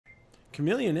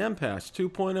Chameleon MPAS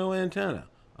 2.0 antenna,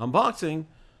 unboxing,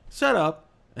 setup,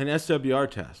 and SWR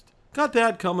test. Got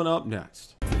that coming up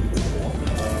next.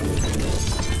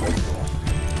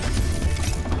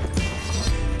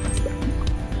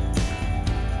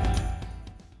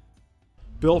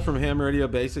 Bill from Ham Radio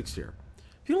Basics here.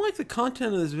 If you like the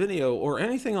content of this video or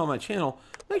anything on my channel,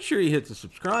 make sure you hit the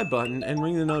subscribe button and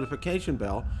ring the notification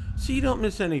bell so you don't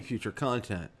miss any future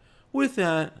content. With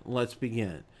that, let's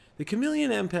begin. The Chameleon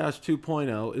MPAS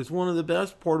 2.0 is one of the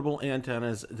best portable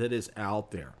antennas that is out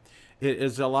there.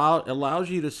 It allows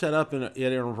you to set up in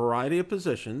a variety of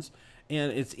positions,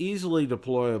 and it's easily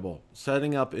deployable,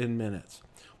 setting up in minutes.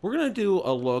 We're going to do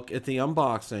a look at the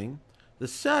unboxing, the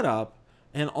setup,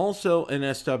 and also an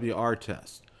SWR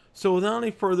test. So without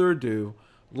any further ado,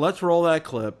 let's roll that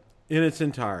clip in its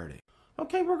entirety.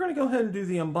 Okay, we're going to go ahead and do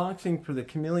the unboxing for the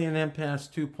Chameleon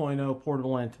MPAS 2.0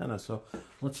 portable antenna. So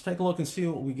let's take a look and see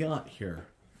what we got here.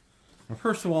 Now,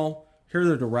 first of all, here are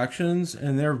the directions,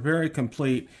 and they're very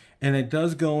complete, and it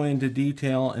does go into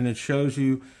detail, and it shows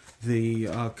you the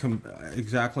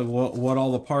exactly what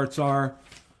all the parts are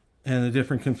and the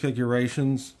different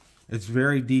configurations. It's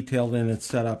very detailed in its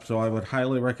setup, so I would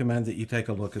highly recommend that you take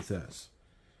a look at this.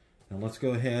 Now let's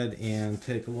go ahead and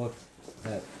take a look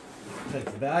at, take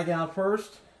the bag out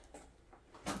first,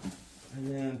 and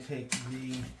then take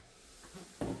the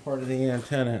part of the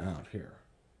antenna out here.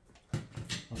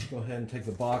 Let's go ahead and take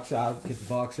the box out, get the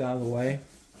box out of the way.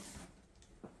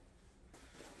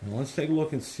 Now let's take a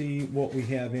look and see what we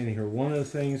have in here. One of the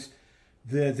things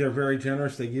that they're very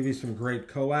generous, they give you some great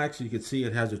coax. You can see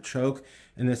it has a choke,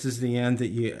 and this is the end that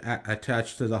you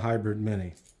attach to the hybrid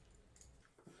mini.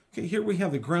 Okay, here we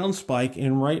have the ground spike,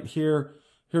 and right here,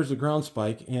 here's the ground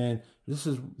spike, and this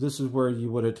is where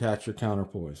you would attach your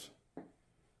counterpoise.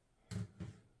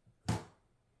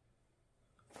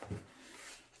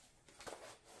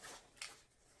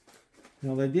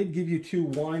 Now they did give you two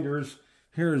winders.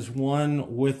 Here's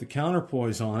one with the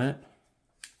counterpoise on it.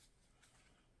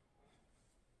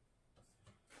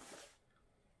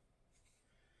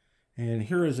 And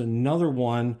here is another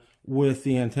one with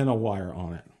the antenna wire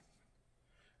on it.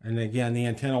 And again, the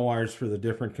antenna wires for the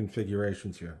different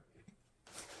configurations here.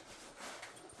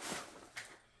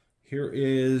 Here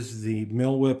is the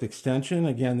mill whip extension.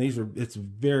 Again, it's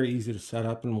very easy to set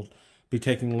up, and we'll be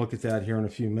taking a look at that here in a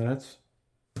few minutes.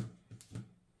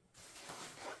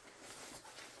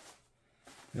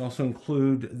 They also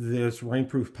include this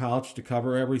rainproof pouch to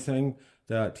cover everything,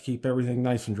 to keep everything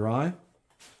nice and dry.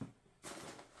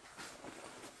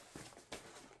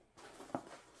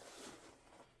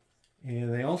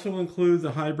 And they also include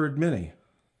the hybrid mini.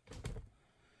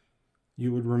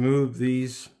 You would remove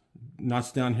these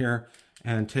nuts down here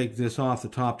and take this off the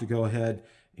top to go ahead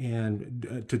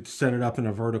and to set it up in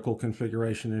a vertical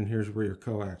configuration. And here's where your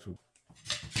coax would.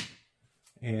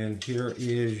 And here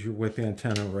is your whip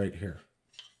antenna right here.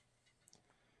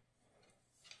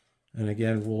 And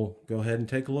again, we'll go ahead and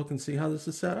take a look and see how this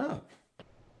is set up.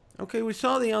 Okay, we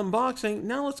saw the unboxing.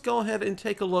 Now let's go ahead and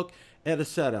take a look at a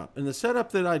setup. And the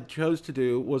setup that I chose to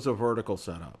do was a vertical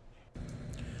setup.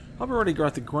 I've already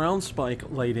got the ground spike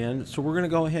laid in, so we're going to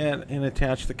go ahead and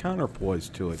attach the counterpoise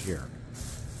to it here.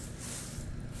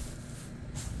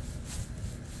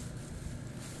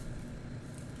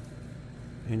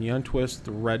 And you untwist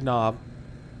the red knob.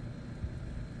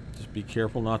 Just be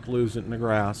careful not to lose it in the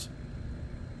grass.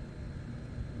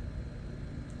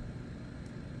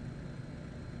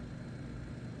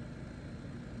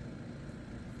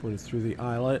 Put it through the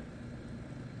eyelet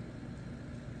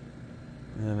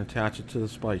and then attach it to the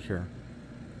spike here.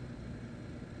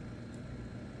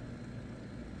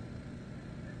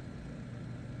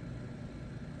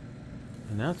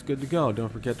 And that's good to go.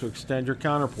 Don't forget to extend your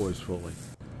counterpoise fully.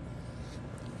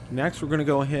 Next, we're going to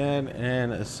go ahead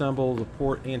and assemble the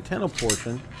antenna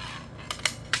portion.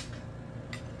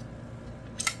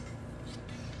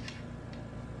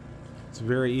 It's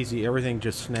very easy. Everything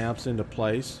just snaps into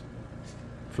place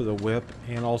for the whip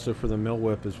and also for the mill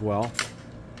whip as well.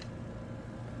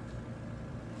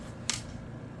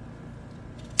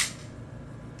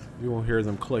 You will hear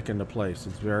them click into place.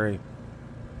 It's very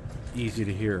easy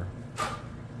to hear.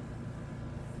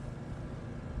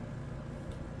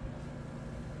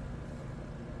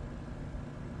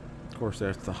 Of course,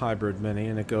 that's the hybrid mini,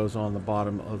 and it goes on the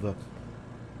bottom of the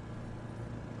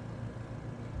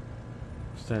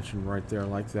extension right there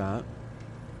like that.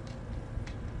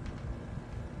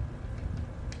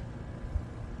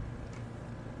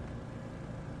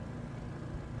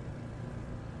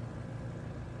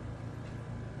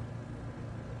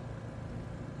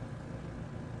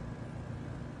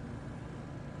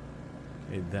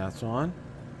 Okay, that's on.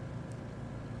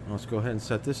 Let's go ahead and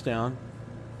set this down,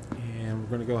 and we're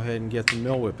going to go ahead and get the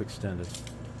mill whip extended.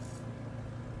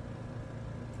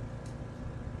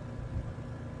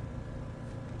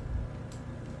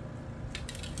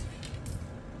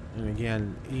 And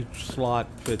again, each slot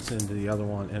fits into the other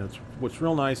one, and what's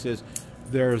real nice is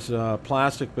there's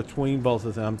plastic between both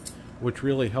of them, which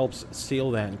really helps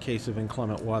seal that in case of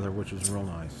inclement weather, which is real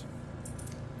nice.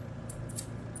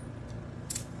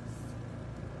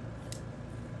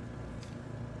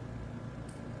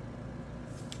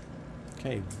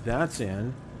 Okay, that's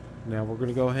in. Now we're going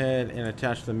to go ahead and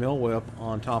attach the mill whip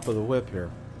on top of the whip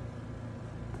here.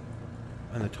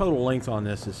 And the total length on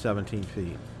this is 17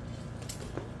 feet.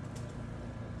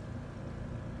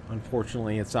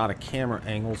 Unfortunately, it's out of camera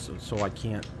angle, so I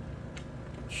can't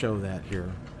show that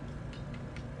here.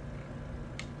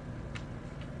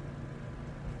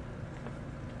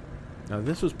 Now,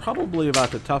 this was probably about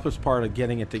the toughest part of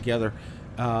getting it together.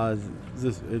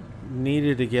 It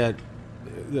needed to get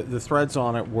the threads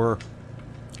on it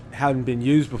hadn't been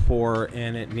used before,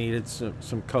 and it needed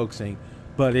some coaxing,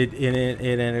 but it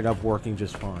ended up working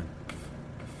just fine.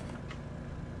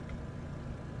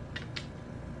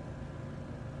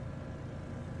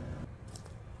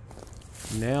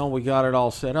 Now we got it all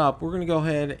set up, we're going to go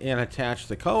ahead and attach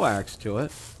the coax to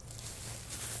it.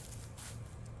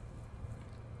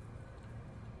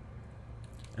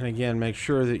 And again, make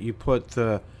sure that you put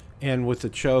the end with the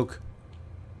choke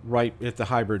right at the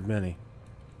hybrid mini.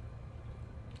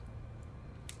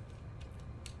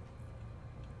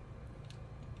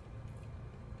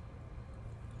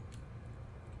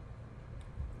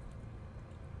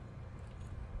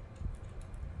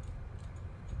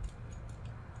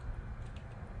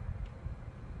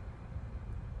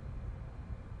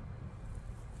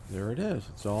 There it is.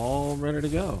 It's all ready to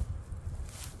go.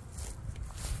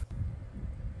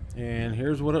 And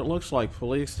here's what it looks like,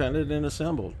 fully extended and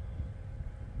assembled.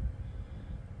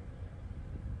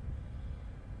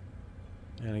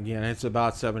 And again, it's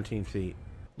about 17 feet.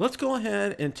 Let's go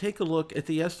ahead and take a look at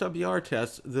the SWR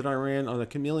tests that I ran on the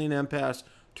Chameleon MPAS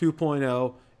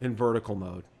 2.0 in vertical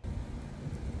mode.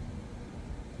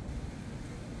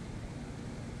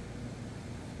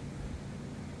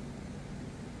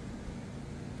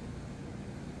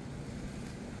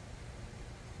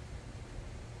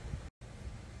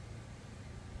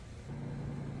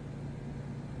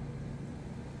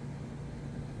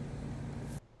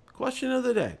 Question of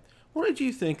the day. What did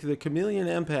you think of the Chameleon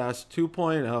MPAS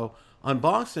 2.0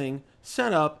 unboxing,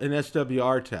 setup, and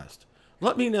SWR test?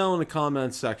 Let me know in the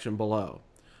comments section below.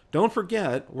 Don't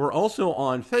forget, we're also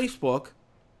on Facebook,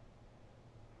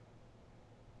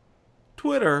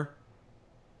 Twitter,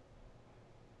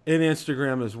 and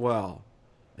Instagram as well.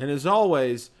 And as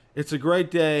always, it's a great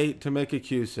day to make a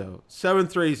QSO. 7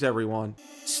 3s, everyone.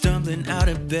 Stumbling out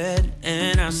of bed,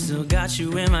 and I still got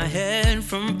you in my head.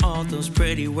 From all those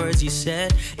pretty words you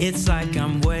said, it's like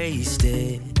I'm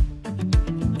wasted.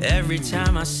 Every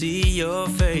time I see your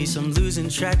face, I'm losing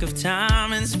track of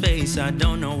time and space. I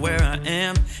don't know where I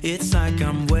am, it's like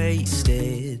I'm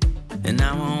wasted, and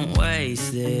I won't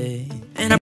waste it.